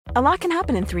A lot can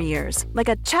happen in 3 years, like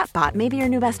a chatbot may be your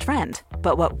new best friend.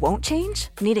 But what won't change?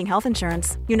 Needing health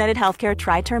insurance. United Healthcare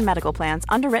Tri-Term Medical Plans,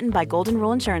 underwritten by Golden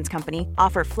Rule Insurance Company,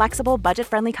 offer flexible,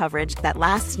 budget-friendly coverage that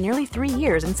lasts nearly 3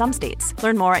 years in some states.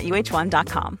 Learn more at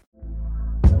uh1.com.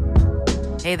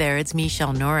 Hey there, it's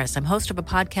Michelle Norris. I'm host of a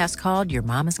podcast called Your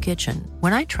Mama's Kitchen.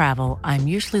 When I travel, I'm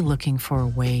usually looking for a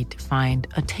way to find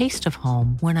a taste of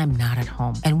home when I'm not at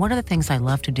home. And one of the things I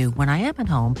love to do when I am at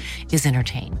home is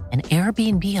entertain. And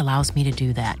Airbnb allows me to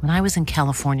do that. When I was in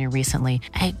California recently,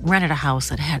 I rented a house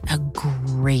that had a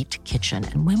great kitchen.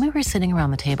 And when we were sitting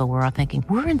around the table, we were all thinking,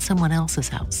 we're in someone else's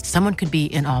house. Someone could be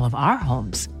in all of our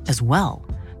homes as well.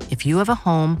 If you have a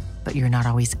home, but you're not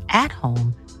always at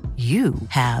home, you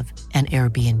have an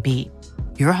Airbnb.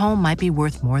 Your home might be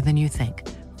worth more than you think.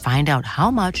 Find out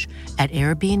how much at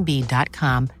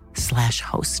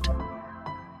airbnb.com/host.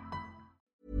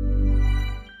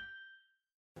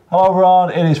 Hello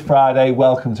everyone, it is Friday.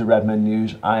 Welcome to Redmen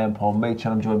News. I am Paul Meach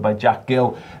and I'm joined by Jack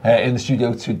Gill in the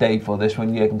studio today for this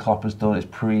when Jurgen Klopp has done his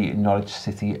pre-Norwich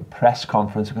City press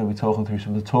conference. We're going to be talking through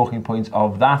some of the talking points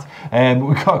of that.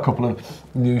 We've got a couple of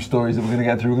news stories that we're going to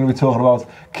get through. We're going to be talking about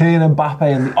Kylian Mbappe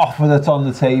and the offer that's on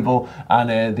the table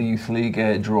and the Youth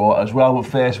League draw as well. But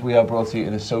first, we are brought to you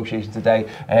in association today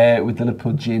with the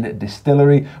Liverpool Gin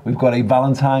Distillery. We've got a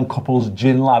Valentine Couples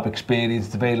Gin Lab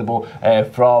experience available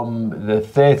from the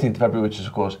 13th of February, which is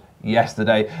of course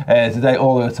yesterday. Today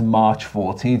all the way to March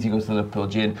 14th, you go to the Liverpool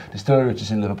Gin Distillery, which is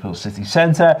in Liverpool City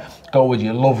Centre. Go with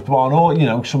your loved one or, you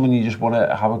know, someone you just want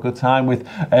to have a good time with.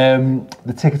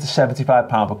 The tickets are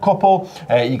 £75 per couple.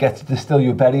 You get to distill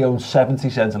your very own 70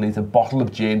 centilitre bottle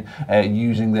of gin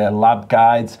using their lab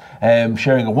guides.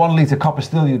 Sharing a 1 litre copper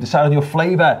still, you decide on your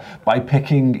flavour by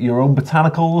picking your own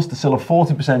botanicals, distill a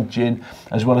 40% gin,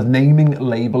 as well as naming,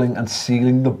 labelling and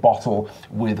sealing the bottle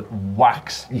with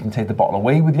wax. You can take the bottle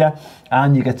away with you,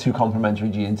 and you get 2 complimentary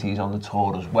G&Ts on the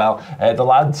tour as well. The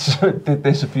lads did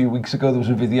this a few weeks ago. There was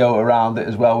a video around it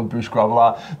as well with Bruce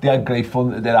Grovelar. They had great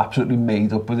fun. They're absolutely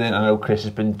made up with it. I know Chris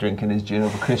has been drinking his gin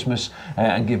over Christmas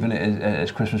and giving it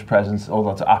as Christmas presents. All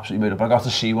that's absolutely made up. I got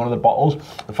to see one of the bottles.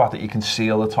 The fact that you can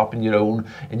seal the top in your own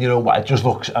way, it just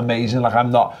looks amazing. Like,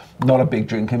 I'm not a big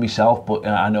drinker myself, but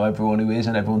I know everyone who is,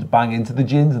 and everyone's bang into the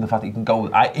gins, and the fact that you can go.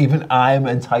 I am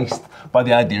enticed by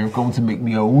the idea of going to make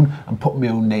my own and put my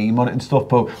own name on it and stuff.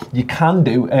 But you can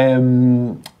do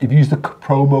if you use the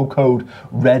promo code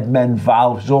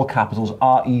REDMENVAL, which is all capitals,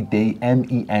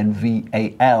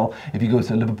 REDMENVAL, if you go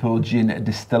to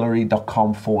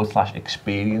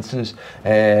liverpoolgindistillery.com/experiences.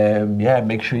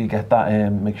 Make sure you get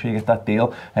that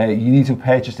deal. You need to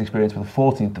purchase the experience for the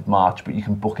 14th of March, but you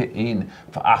can book it in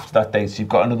for after that date. So you've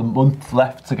got another month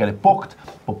left to get it booked,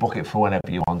 but book it for whenever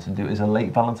you want and do it as a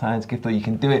late Valentine's gift, or you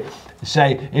can do it to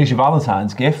say, here's your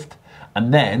Valentine's gift,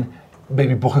 and then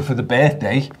maybe book it for the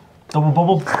birthday. Double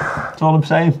bubble. That's all I'm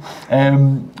saying.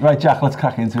 Right, Jack, let's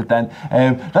crack into it then.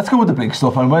 Let's go with the big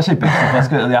stuff. And when I say big stuff, let's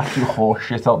get the absolute horse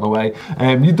shit out of the way.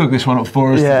 You dug this one up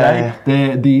for us today.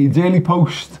 Yeah. The Daily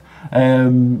Post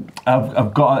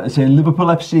I've got saying Liverpool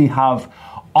FC have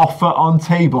offer on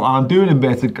table, and I'm doing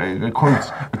inverted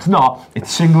quotes. It's not. It's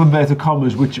single inverted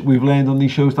commas, which we've learned on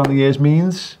these shows down the years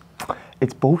means...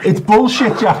 It's bullshit. It's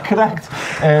bullshit, Jack, correct.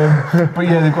 But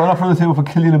yeah, they've got an offer on the table for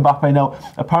Kylian Mbappe. Now,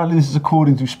 apparently this is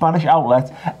according to Spanish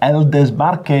outlet El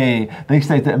Desmarque. They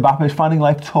state that Mbappe is finding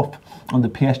life tough under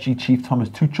PSG chief Thomas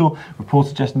Tuchel. Reports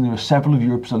suggesting there are several of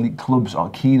Europe's elite clubs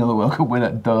are keen on the World Cup winner.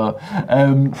 It's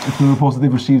been reported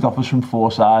they've received offers from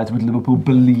 4 sides, with Liverpool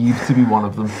believed to be one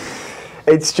of them.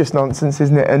 It's just nonsense,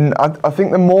 isn't it? And I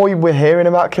think the more we're hearing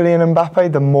about Kylian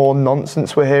Mbappe, the more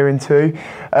nonsense we're hearing too.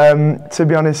 To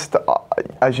be honest,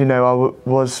 as you know, I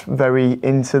was very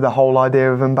into the whole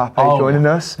idea of Mbappe joining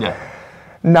us. Yeah.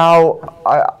 Now,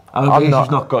 I'm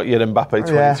not got your Mbappe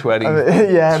 2020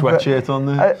 sweatshirt on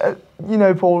there. You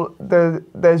know, Paul,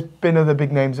 there's been other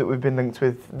big names that we've been linked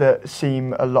with that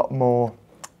seem a lot more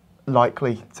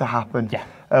likely to happen. Yeah.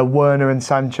 Werner and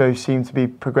Sancho seem to be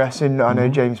progressing. I know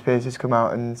James Pearce has come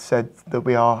out and said that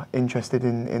we are interested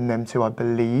in them too, I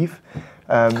believe.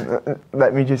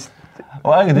 Let me just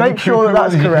make sure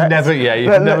that's correct. You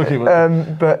can never keep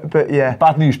it. But yeah.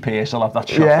 Bad news, Pearce. I'll have that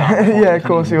shot. Yeah, of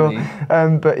course he will. I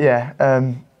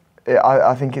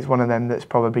think it's one of them that's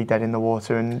probably dead in the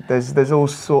water. And there's all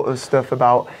sort of stuff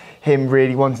about him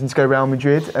really wanting to go Real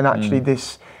Madrid, and actually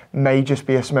this may just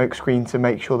be a smokescreen to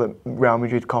make sure that Real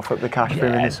Madrid cough up the cash for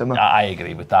him in the summer. I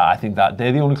agree with that. I think that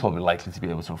they're the only club who are likely to be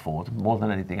able to afford him more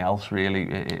than anything else, really,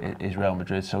 is Real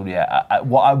Madrid. So, yeah,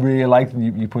 what I really liked,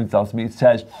 and you pointed out to me, it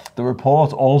says, the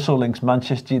report also links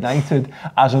Manchester United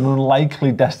as an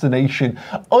unlikely destination.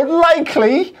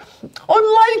 Unlikely?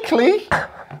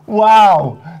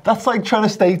 Wow, that's like trying to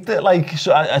state that like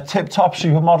a tip-top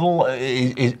supermodel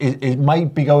is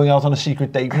might be going out on a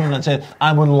secret date with him and saying,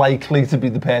 I'm unlikely to be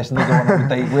the person to go on a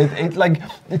date with.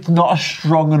 It's not a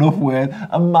strong enough word.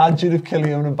 Imagine if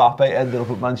Kylian Mbappe ended up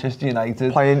at Manchester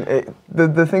United.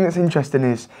 The thing that's interesting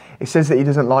is it says that he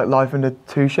doesn't like life under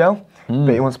Tuchel.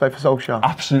 But he wants to play for Solskjaer.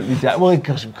 Absolutely. Well,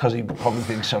 because he probably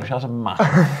thinks Solskjaer's a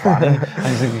massive fan and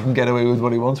he thinks he can get away with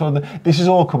what he wants. This has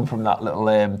all come from that little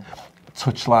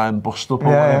touchline bust up or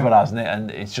whatever, hasn't it?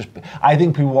 And it's just, I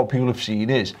think what people have seen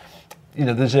is,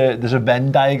 there's a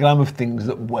Venn diagram of things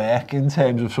that work in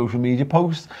terms of social media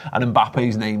posts, and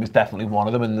Mbappe's name is definitely one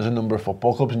of them, and there's a number of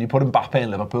football clubs, and you put Mbappe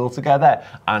and Liverpool together,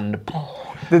 and...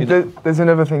 There's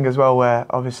another thing as well where,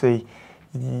 obviously,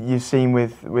 you've seen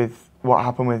with what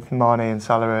happened with Mane and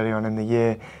Salah early on in the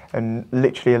year, and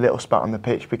literally a little spat on the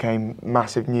pitch became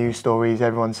massive news stories.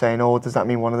 Everyone saying, does that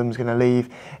mean one of them's going to leave?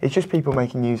 It's just people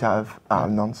making news out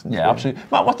of nonsense. Yeah, absolutely.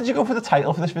 Matt, what did you go for the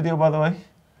title for this video, by the way?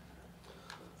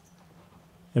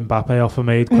 Mbappe offer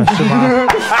made, question mark.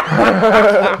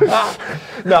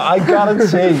 No, I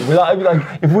guarantee,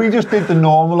 if we just did the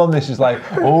normal on this, it's like,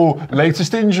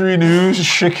 latest injury news,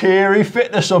 Shaqiri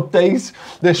fitness update,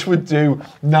 this would do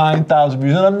 9,000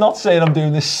 views. And I'm not saying I'm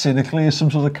doing this cynically as some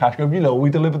sort of cash grab. We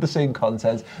deliver the same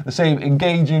content, the same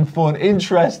engaging, fun,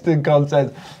 interesting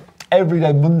content every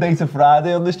day, Monday to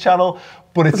Friday on this channel.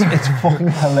 But it's fucking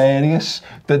hilarious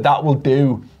that will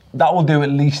do at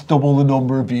least double the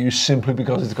number of views simply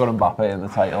because it's got Mbappe in the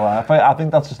title. I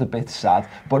think that's just a bit sad,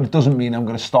 but it doesn't mean I'm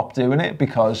going to stop doing it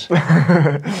because...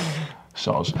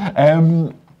 soz.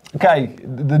 Okay,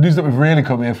 the news that we've really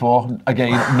come here for,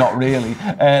 again, not really.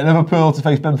 Liverpool to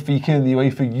face Benfica in the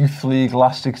UEFA Youth League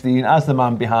last 16 as the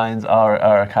man behind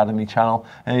our academy channel.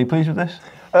 Are you pleased with this?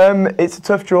 It's a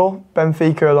tough draw.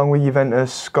 Benfica, along with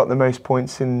Juventus, got the most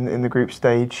points in the group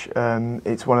stage.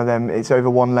 It's one of them. It's over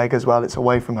one leg as well. It's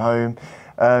away from home.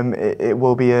 It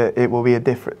will be a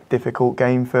difficult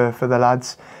game for the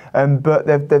lads. But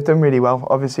they've done really well.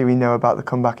 Obviously, we know about the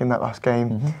comeback in that last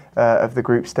game of the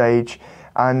group stage.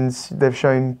 And they've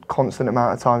shown constant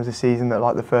amount of times this season that,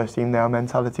 like the first team, they are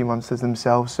mentality monsters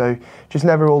themselves. So just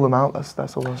never rule them out.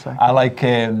 That's all I'll say. I like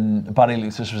Barry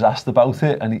Lutis was asked about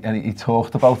it, and he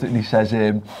talked about it, and he says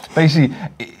basically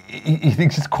he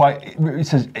thinks it's quite. He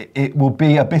says it will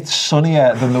be a bit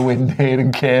sunnier than the wind here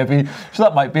in Kirby, so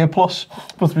that might be a plus.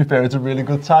 But to be fair, it's a really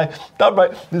good tie.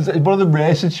 There's one of the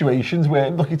rare situations where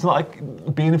look, it's not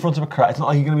like being in front of a crowd. It's not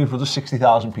like you're going to be in front of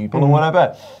 60,000 people or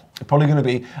whatever. It's probably going to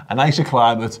be a nicer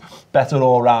climate, better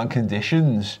all-round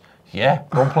conditions. Yeah,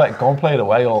 go and play it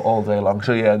away all day long.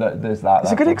 So yeah, there's that.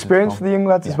 It's a good experience for the young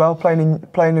lads as well, playing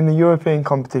in a European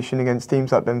competition against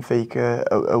teams like Benfica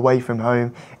away from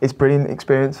home. It's a brilliant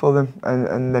experience for them,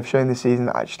 and they've shown this season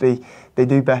that actually they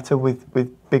do better with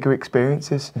bigger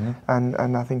experiences,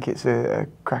 and I think it's a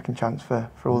cracking chance for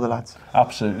all the lads.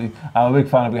 Absolutely. I'm a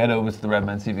big fan. If we head over to the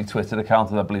Redmen TV Twitter account,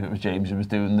 and I believe it was James who was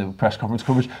doing the press conference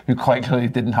coverage, who quite clearly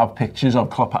didn't have pictures of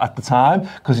Klopp at the time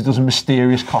because he does a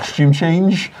mysterious costume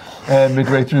change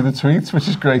midway through the tweets, which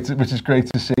is great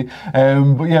to see.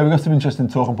 But yeah, we've got some interesting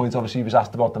talking points. Obviously, he was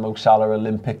asked about the Mo Salah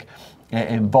Olympic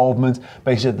involvement.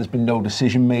 Basically, there's been no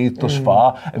decision made thus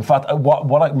far. In fact,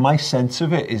 my sense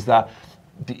of it is that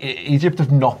Egypt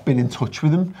have not been in touch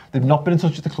with him. They've not been in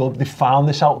touch with the club. They found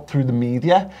this out through the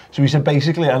media. So he said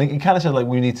basically, and he kind of said like,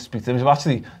 we need to speak to them. So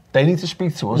actually, they need to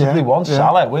speak to us if they want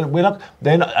Salah. We're not.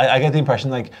 They're not. I get the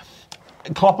impression like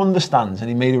Klopp understands, and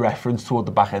he made a reference toward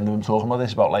the back end of him talking about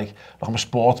this, about like I'm a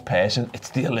sports person.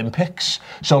 It's the Olympics.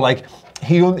 So like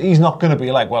he's not going to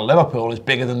be like, well, Liverpool is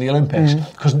bigger than the Olympics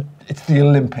because it's the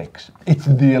Olympics. It's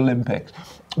the Olympics.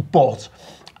 But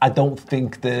I don't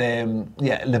think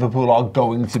that Liverpool are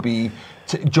going to be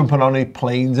jumping on any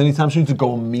planes anytime soon to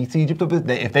go and meet Egypt.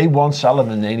 If they want Salah,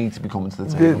 then they need to be coming to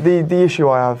the table. The issue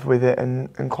I have with it,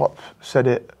 and Klopp said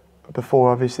it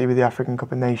before, obviously with the African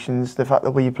Cup of Nations, the fact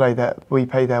that we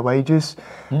pay their wages.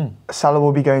 Salah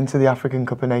will be going to the African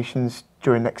Cup of Nations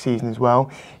during next season as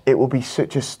well. It will be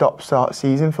such a stop-start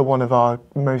season for one of our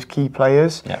most key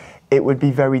players. Yeah. It would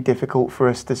be very difficult for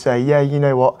us to say, yeah, you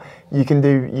know what, you can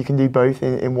do both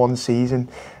in one season.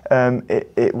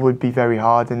 It would be very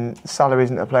hard, and Salah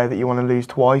isn't a player that you want to lose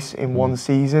twice in one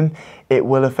season. It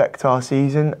will affect our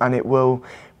season, and it will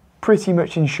pretty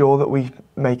much ensure that we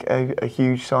make a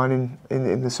huge signing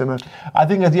in the summer. I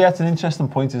think it's an interesting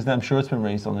point, isn't it? I'm sure it's been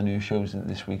raised on the news shows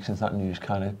this week since that news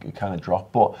kind of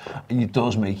dropped, but it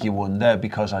does make you wonder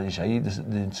because, as you say,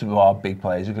 some of our big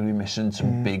players are going to be missing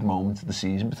some big moments of the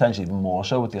season, potentially even more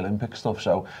so with the Olympic stuff.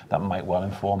 So that might well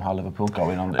inform how Liverpool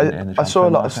go in the transfer. I saw a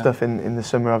lot of stuff in the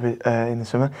summer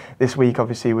this week,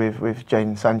 obviously with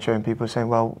Jadon Sancho, and people saying,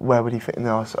 well, where would he fit in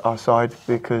our side?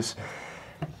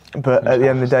 But at the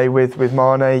end of the day, with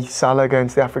Mane, Salah going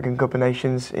to the African Cup of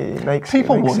Nations, it makes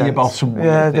people worry sense. About some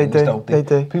weird things, don't they?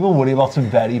 They do. People worry about some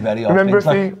very, very odd things.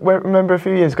 Remember a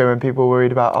few years ago when people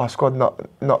worried about our squad not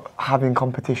having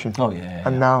competition? Oh yeah.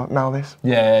 And now this.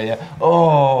 Yeah.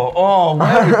 Oh, where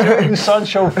are we doing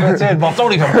Sancho fit in? Well,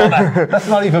 don't even bother. Let's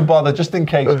not even bother, just in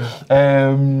case.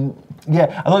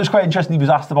 Yeah, I thought it was quite interesting. He was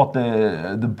asked about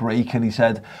the break, and he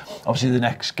said, obviously the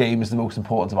next game is the most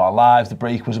important of our lives. The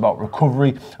break was about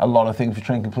recovery. A lot of things were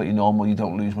trained completely normal. You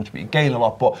don't lose much, but you gain a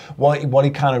lot. But what he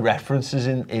kind of references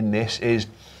in this is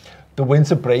the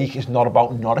winter break is not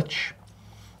about Norwich.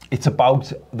 It's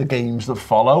about the games that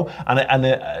follow.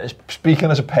 And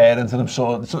speaking as a parent, and I'm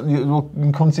sure you'll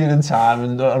come to it in time,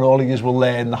 and all of you will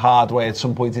learn the hard way at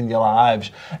some point in your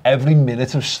lives. Every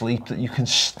minute of sleep that you can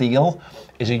steal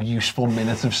is a useful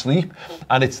minute of sleep,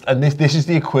 and this is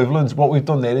the equivalent. What we've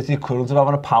done there is the equivalent of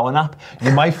having a power nap.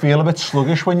 You might feel a bit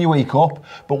sluggish when you wake up,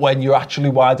 but when you're actually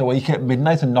wide awake at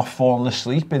midnight and not falling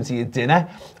asleep into your dinner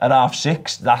at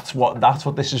 6:30, that's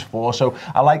what this is for. So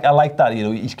I like that. You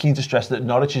know, he's keen to stress that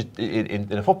Norwich is, in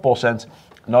a football sense,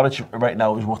 Norwich right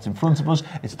now is what's in front of us.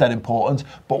 It's that important,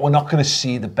 but we're not going to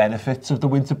see the benefits of the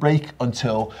winter break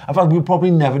until, in fact, we'll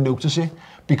probably never notice it,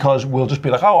 because we'll just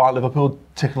be like, oh, Liverpool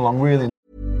ticking along really.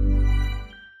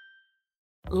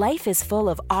 Life is full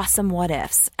of awesome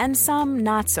what-ifs, and some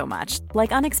not so much,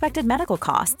 like unexpected medical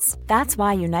costs. That's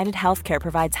why United Healthcare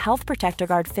provides Health Protector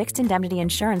Guard fixed indemnity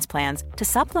insurance plans to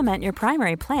supplement your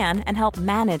primary plan and help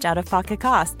manage out-of-pocket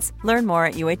costs. Learn more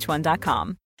at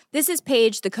uh1.com. This is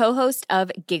Paige, the co-host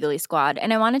of Giggly Squad,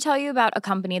 and I want to tell you about a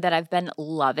company that I've been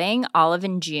loving, Olive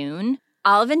 & June.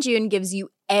 Olive & June gives you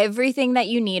everything that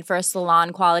you need for a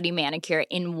salon-quality manicure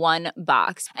in one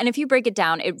box. And if you break it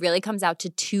down, it really comes out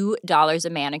to $2 a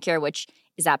manicure, which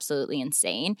is absolutely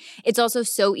insane. It's also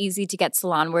so easy to get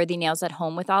salon-worthy nails at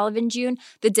home with Olive & June.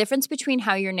 The difference between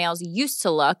how your nails used to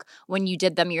look when you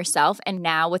did them yourself and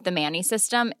now with the Mani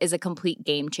system is a complete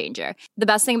game changer. The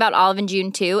best thing about Olive &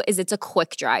 June, too, is it's a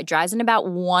quick dry. Dries in about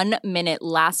 1 minute,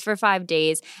 lasts for 5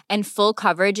 days, and full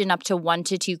coverage in up to 1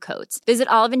 to 2 coats. Visit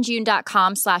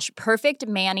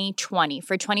oliveandjune.com/perfectmani20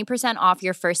 for 20% off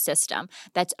your first system.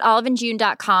 That's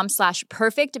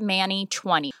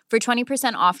oliveandjune.com/perfectmani20 for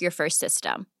 20% off your first system.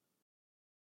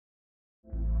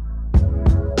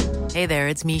 Hey there,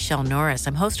 it's Michelle Norris.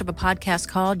 I'm host of a podcast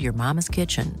called Your Mama's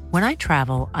Kitchen. When I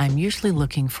travel, I'm usually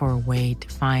looking for a way to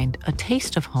find a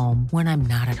taste of home when I'm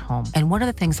not at home. And one of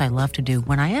the things I love to do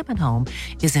when I am at home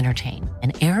is entertain.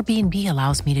 And Airbnb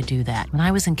allows me to do that. When I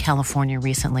was in California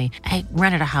recently, I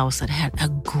rented a house that had a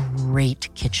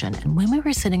great kitchen. And when we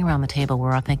were sitting around the table, we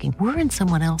were all thinking, we're in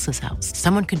someone else's house.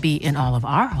 Someone could be in all of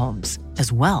our homes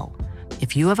as well.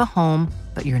 If you have a home,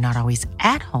 but you're not always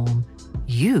at home,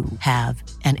 you have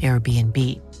an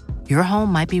Airbnb. Your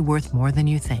home might be worth more than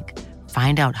you think.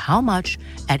 Find out how much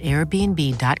at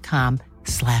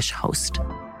airbnb.com/host.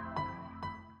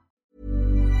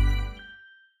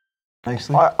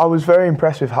 Nicely. I was very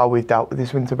impressed with how we've dealt with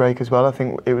this winter break as well. I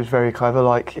think it was very clever.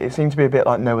 Like, it seemed to be a bit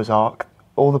like Noah's Ark.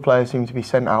 All the players seemed to be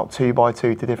sent out 2 by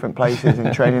 2 to different places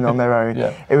and training on their own.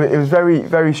 Yeah. It was very,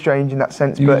 very strange in that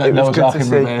sense, but it was good to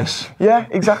see. Reverse. Yeah,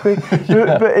 exactly.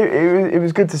 Yeah. But it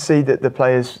was good to see that the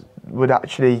players would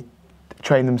actually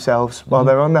train themselves while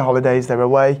they're on their holidays, they're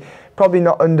away. Probably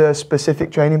not under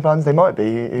specific training plans, they might be,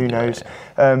 who knows.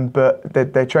 But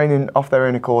they're training off their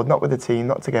own accord, not with a team,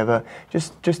 not together,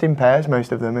 just in pairs,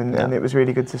 most of them, and it was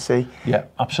really good to see. Yeah,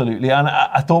 absolutely. And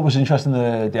I thought it was interesting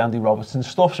the Andy Robertson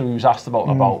stuff. So he was asked about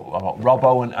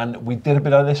Robbo, and we did a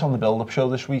bit of this on the build-up show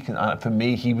this week, and for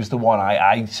me, he was the one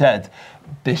I said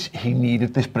he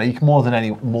needed this break more than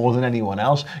anyone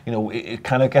else. You know, it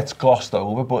kind of gets glossed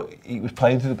over, but he was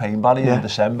playing through the pain barrier in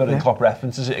December, and Klopp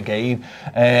references it again,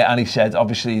 and he said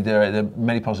obviously there are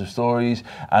many positive stories,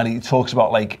 and he talks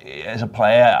about, like, as a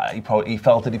player he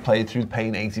felt that he played through the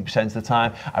pain 80% of the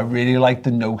time. I really like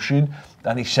the notion,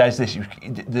 and he says this,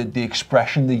 the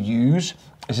expression they use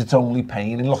is it's only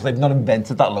pain. And look, they've not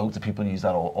invented that, loads of people use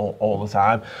that all the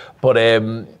time. But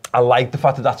I like the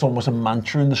fact that that's almost a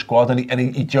mantra in the squad, and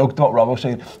he joked about Robbo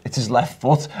saying it's his left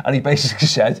foot, and he basically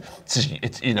said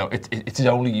it's his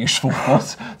only useful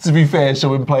foot. To be fair,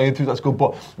 so in playing through that's good.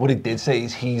 But what he did say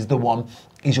is he's the one.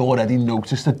 He's already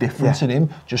noticed the difference in him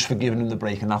just for giving him the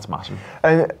break, and that's massive.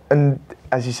 And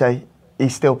as you say,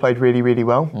 he's still played really, really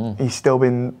well. He's still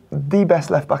been the best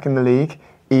left back in the league,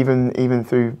 even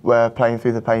through playing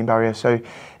through the pain barrier. So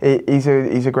he's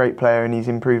a great player, and he's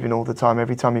improving all the time.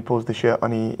 Every time he pulls the shirt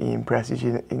on, he impresses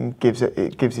you and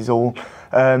gives his all.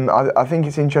 I think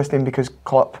it's interesting because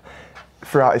Klopp,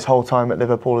 throughout his whole time at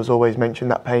Liverpool, has always mentioned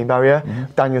that pain barrier.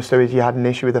 Daniel Sturridge had an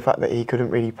issue with the fact that he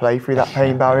couldn't really play through that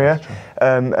pain barrier,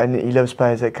 and he loves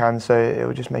players that can, so it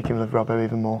will just make him love Robbo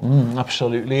even more.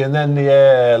 Absolutely. And then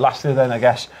lastly then, I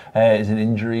guess, is an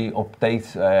injury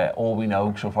update. All we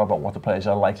know so far about what the players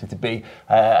are likely to be,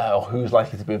 or who's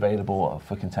likely to be available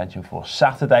for contention for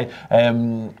Saturday.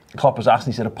 Klopp was asked,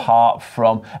 and he said apart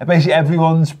from, basically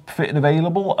everyone's fit and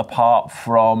available, apart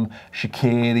from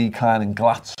Shaqiri, Klein and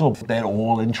Glatzel. They're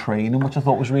all in training, which I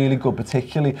thought was really good,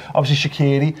 particularly obviously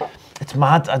Shaqiri. It's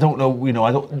mad. I don't know.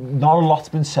 Not a lot's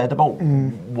been said about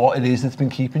what it is that's been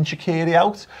keeping Shaqiri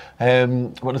out.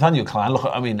 But Nathaniel Klein, look,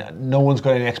 I mean, no one's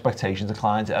got any expectations of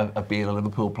Klein of being a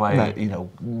Liverpool player. No.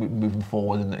 Moving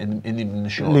forward in the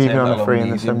short term. Leaving on a free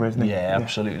in the summer, isn't he? Yeah,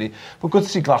 absolutely. But good to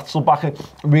see Glatzel back. A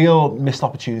real missed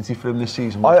opportunity for him this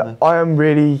season, wasn't it? I am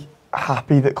really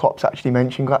happy that Klopp's actually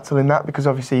mentioned Glatzel in that, because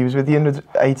obviously he was with the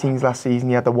under-18s last season.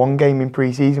 He had the one game in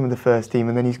pre-season with the first team,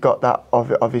 and then he's got that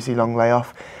obviously long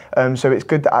layoff. So it's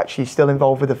good that actually he's still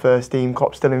involved with the first team.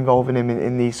 Klopp's still involving him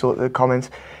in these sort of comments.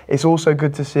 It's also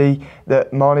good to see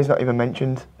that Mane's not even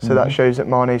mentioned, so that shows that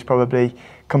Mane's probably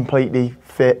completely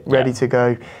fit, ready to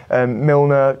go.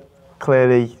 Milner,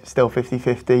 clearly still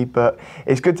 50-50, but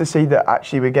it's good to see that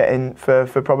actually we're getting for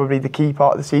probably the key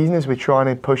part of the season as we're trying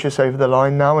to push us over the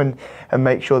line now and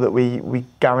make sure that we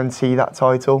guarantee that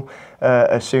title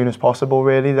as soon as possible,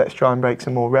 really. Let's try and break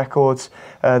some more records,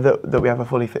 that we have a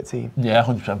fully fit team. Yeah,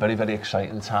 100%. Very, very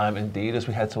exciting time indeed as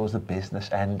we head towards the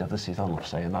business end of the season. I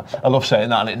love saying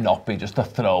that and it not be just a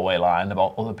throwaway line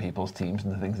about other people's teams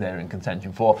and the things they're in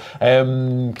contention for.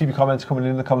 Keep your comments coming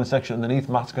in the comment section underneath.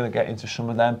 Matt's going to get into some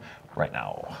of them right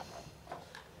now.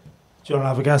 Do you want to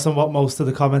have a guess on what most of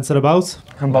the comments are about?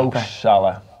 Mo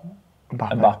Salah.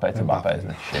 Mbappe,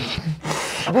 isn't it? Shit.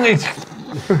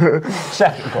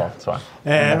 Second, go on, it's fine.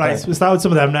 Right, we'll start with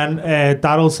some of them then.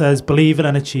 Daryl says, believe it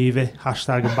and achieve it.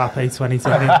 Hashtag Mbappe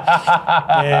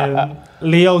 2020.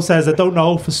 Leo says, I don't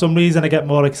know, for some reason I get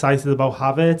more excited about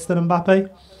Havertz than Mbappe.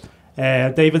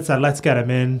 David said, let's get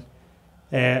him in.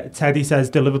 Teddy says,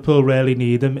 do Liverpool really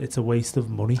need him? It's a waste of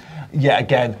money. Yeah,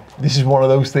 again, this is one of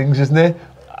those things, isn't it?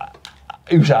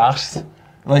 Who's asked?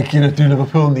 Like, do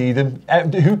Liverpool need him?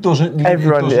 Who doesn't need him?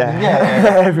 Everyone,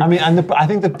 yeah. I mean, I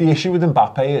think that the issue with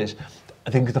Mbappe is, I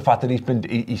think the fact that he's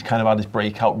kind of had his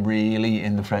breakout really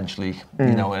in the French league,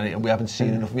 and we haven't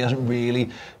seen enough. He hasn't really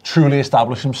truly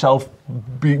established himself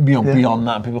beyond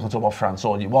that. People can talk about France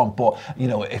all you want, but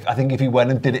I think if he went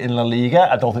and did it in La Liga,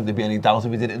 I don't think there'd be any doubt.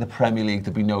 If he did it in the Premier League,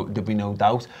 there'd be no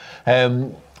doubt.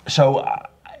 So,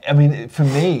 I mean, for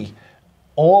me,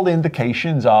 all the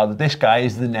indications are that this guy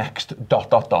is the next ...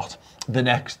 the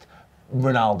next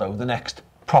Ronaldo, the next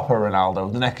proper Ronaldo,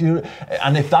 the next,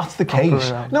 and if that's the case,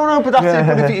 but that's it.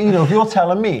 But if you're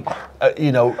telling me,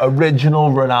 original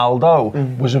Ronaldo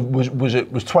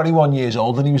was 21 years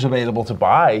old and he was available to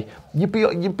buy, you'd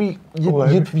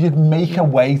make a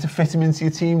way to fit him into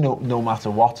your team, no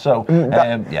matter what. So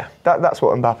that's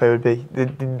what Mbappe would be.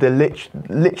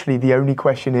 Literally the only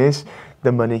question is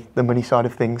the money side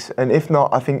of things, and if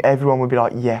not, I think everyone would be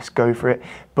like, yes, go for it.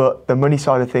 But the money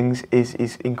side of things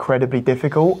is incredibly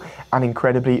difficult and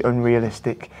incredibly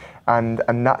unrealistic, and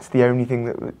that's the only thing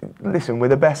that, listen, we're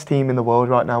the best team in the world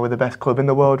right now, we're the best club in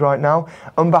the world right now.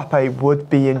 Mbappe would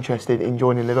be interested in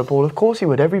joining Liverpool, of course he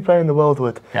would, every player in the world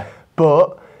would,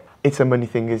 but it's a money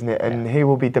thing, isn't it? And he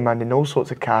will be demanding all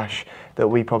sorts of cash that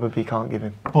we probably can't give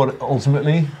him. But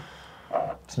ultimately,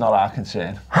 it's not our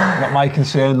concern. Not my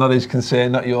concern, not his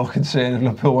concern, not your concern. If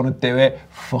Liverpool want to do it,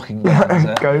 fucking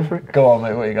go for it. Go on,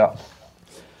 mate, what you got?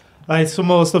 Right, some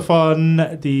more stuff on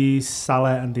the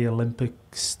Salah and the Olympic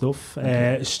stuff.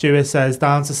 Stuart says,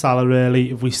 down to Salah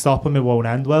really. If we stop him, it won't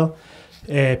end well.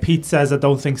 Pete says, I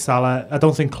don't think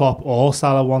Klopp or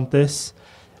Salah want this.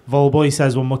 Volboy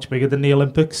says, we're much bigger than the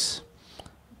Olympics.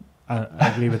 I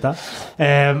agree with that.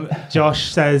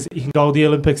 Josh says, he can go to the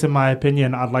Olympics in my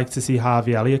opinion. I'd like to see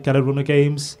Harvey Elliott get a run of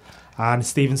games. And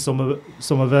Stephen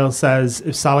Somerville says,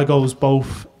 if Salah goes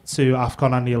both to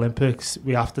AFCON and the Olympics,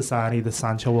 we have to sign either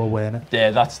Sancho or Werner.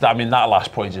 Yeah, that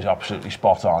last point is absolutely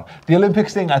spot on. The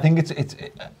Olympics thing, I think it's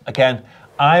again,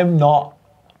 I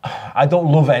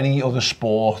don't love any other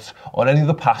sport or any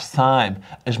other pastime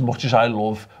as much as I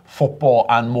love football,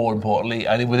 and more importantly,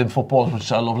 and within football as much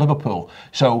as I love Liverpool.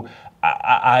 So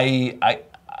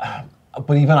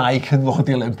but even I can look at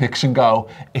the Olympics and go,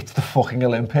 it's the fucking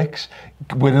Olympics.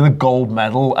 Winning a gold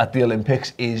medal at the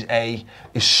Olympics is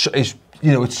it's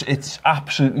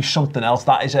absolutely something else.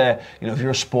 That is if you're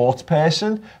a sports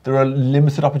person, there are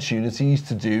limited opportunities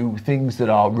to do things that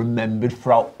are remembered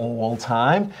throughout all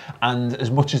time. And as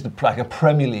much as a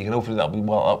Premier League, and hopefully that'll be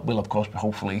will of course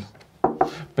hopefully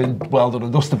been well done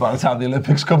and dusted by the time the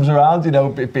Olympics comes around,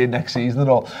 it being next season and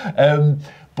all.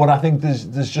 But I think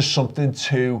there's just something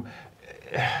to.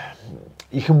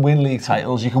 You can win league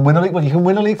titles. You can win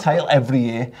a league title every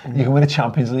year. Mm-hmm. You can win a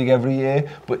Champions League every year.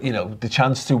 But the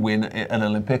chance to win an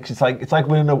Olympics, it's like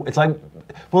winning it's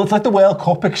like the World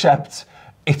Cup, except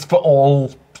it's for all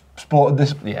sport.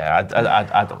 I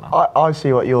don't know. I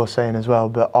see what you're saying as well,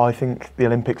 but I think the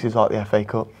Olympics is like the FA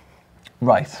Cup.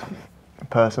 Right.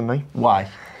 Personally. Why?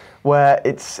 Where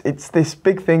it's this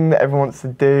big thing that everyone wants to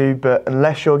do, but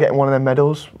unless you're getting one of their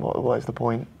medals, what is the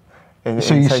point?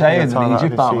 So you're saying that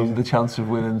Egypt have the chance of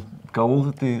winning gold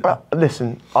at the...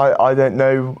 Listen, I don't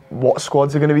know what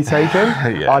squads are going to be taken.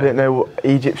 Yeah. I don't know what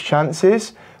Egypt's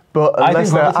chances, but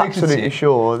unless they're absolutely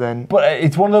sure, then... But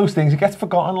it's one of those things, it gets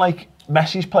forgotten, like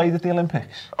Messi's played at the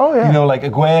Olympics. Oh, yeah. Like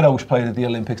Aguero's played at the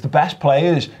Olympics. The best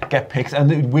players get picked,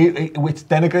 and it's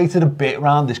denigrated a bit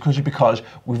around this country because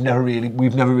we've never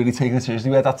really taken it seriously.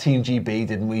 We had that Team GB,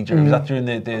 didn't we? Was that during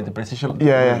the British Olympics?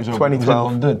 Yeah, 2012. It was in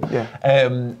London. Yeah.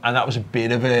 And that was a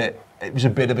bit of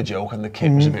a joke, and the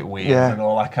kit was a bit weird and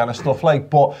all that kind of stuff.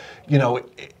 But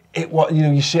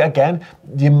you see again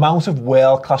the amount of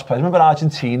world-class players. Remember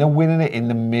Argentina winning it in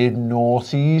the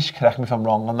mid-noughties? Correct me if I'm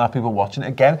wrong on that. People watching it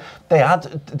again, they had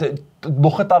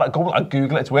look at that. Go and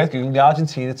Google it. It's worth googling. The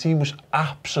Argentina team was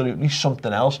absolutely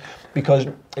something else because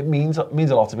it means a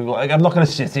lot to people. Like, I'm not going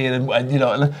to sit here and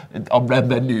on Red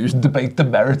Men News and debate the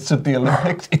merits of the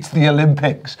Olympics. It's the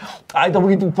Olympics. I don't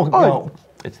even fucking know.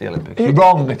 It's the Olympics. You're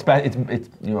wrong.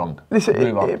 You're wrong. Listen,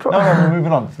 we're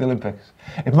moving on. It's the Olympics.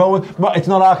 It's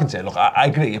not our concern. Look, I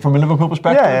agree. From a Liverpool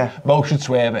perspective, Mo should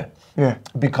swerve it. Yeah.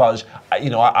 Because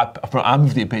I'm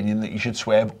of the opinion that you should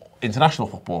swerve international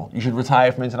football. You should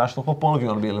retire from international football if you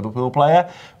want to be a Liverpool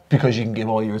player, because you can give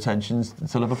all your attention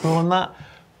to Liverpool and that.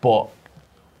 But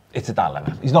it's a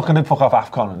dilemma. He's not going to fuck off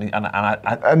AFCON,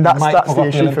 and that's the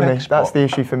issue for me. That's the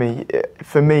issue for me.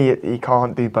 For me, he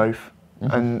can't do both.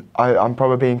 Mm-hmm. And I'm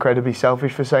probably incredibly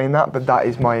selfish for saying that, but that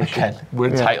is my issue. Again, we're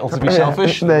entitled to be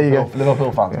selfish. There you go.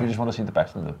 Liverpool fans, we just want to see the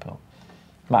best in Liverpool.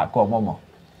 Matt, go on, one more.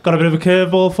 Got a bit of a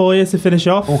curveball for you to finish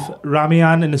off.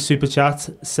 Ramian in the super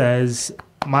chat says,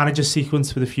 manager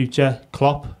sequence for the future: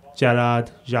 Klopp,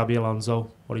 Gerrard, Xabi Alonso.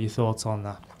 What are your thoughts on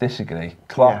that? Disagree.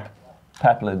 Klopp,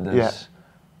 Pep Linders,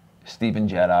 Steven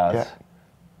Gerrard,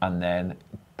 and then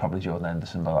probably Jordan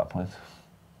Henderson by that point.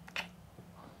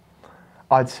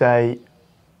 I'd say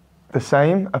the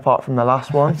same, apart from the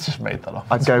last one. Just made that up.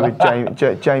 I'd go with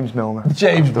James Milner.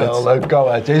 James Milner, go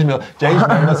ahead. James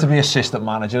Milner to be assistant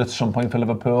manager at some point for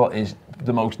Liverpool is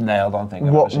the most nailed on thing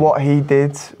I've ever seen. What he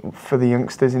did for the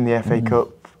youngsters in the FA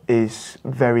Cup is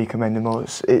very commendable.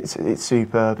 It's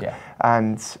superb,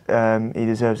 and he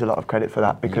deserves a lot of credit for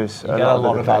that, because you get a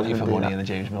lot of value for money in a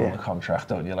James Milner contract,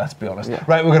 don't you? Let's be honest.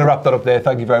 Right, we're going to wrap that up there.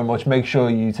 Thank you very much. Make sure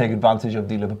you take advantage of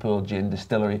the Liverpool Gin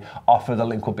Distillery offer. The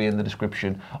link will be in the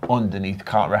description underneath.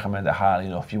 Can't recommend it highly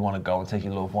enough. If you want to go and take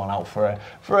your loved one out for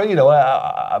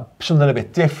something a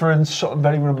bit different, something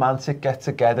very romantic, get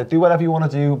together, do whatever you want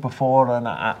to do before and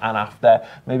after.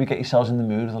 Maybe get yourselves in the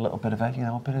mood with a little bit of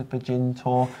a bit of a gin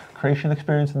tour creation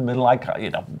experience in the middle. Like,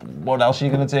 what else are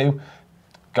you going to do?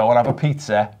 Go and have a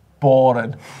pizza.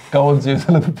 Boring. Go and do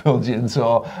the Liverpool Gin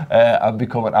Tour and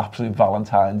become an absolute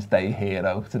Valentine's Day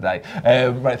hero today.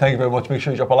 Right, thank you very much. Make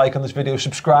sure you drop a like on this video.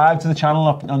 Subscribe to the channel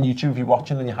on YouTube if you're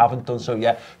watching and you haven't done so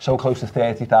yet. So close to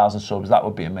 30,000 subs. That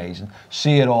would be amazing.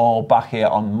 See you all back here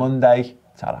on Monday.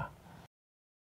 Ta-ra.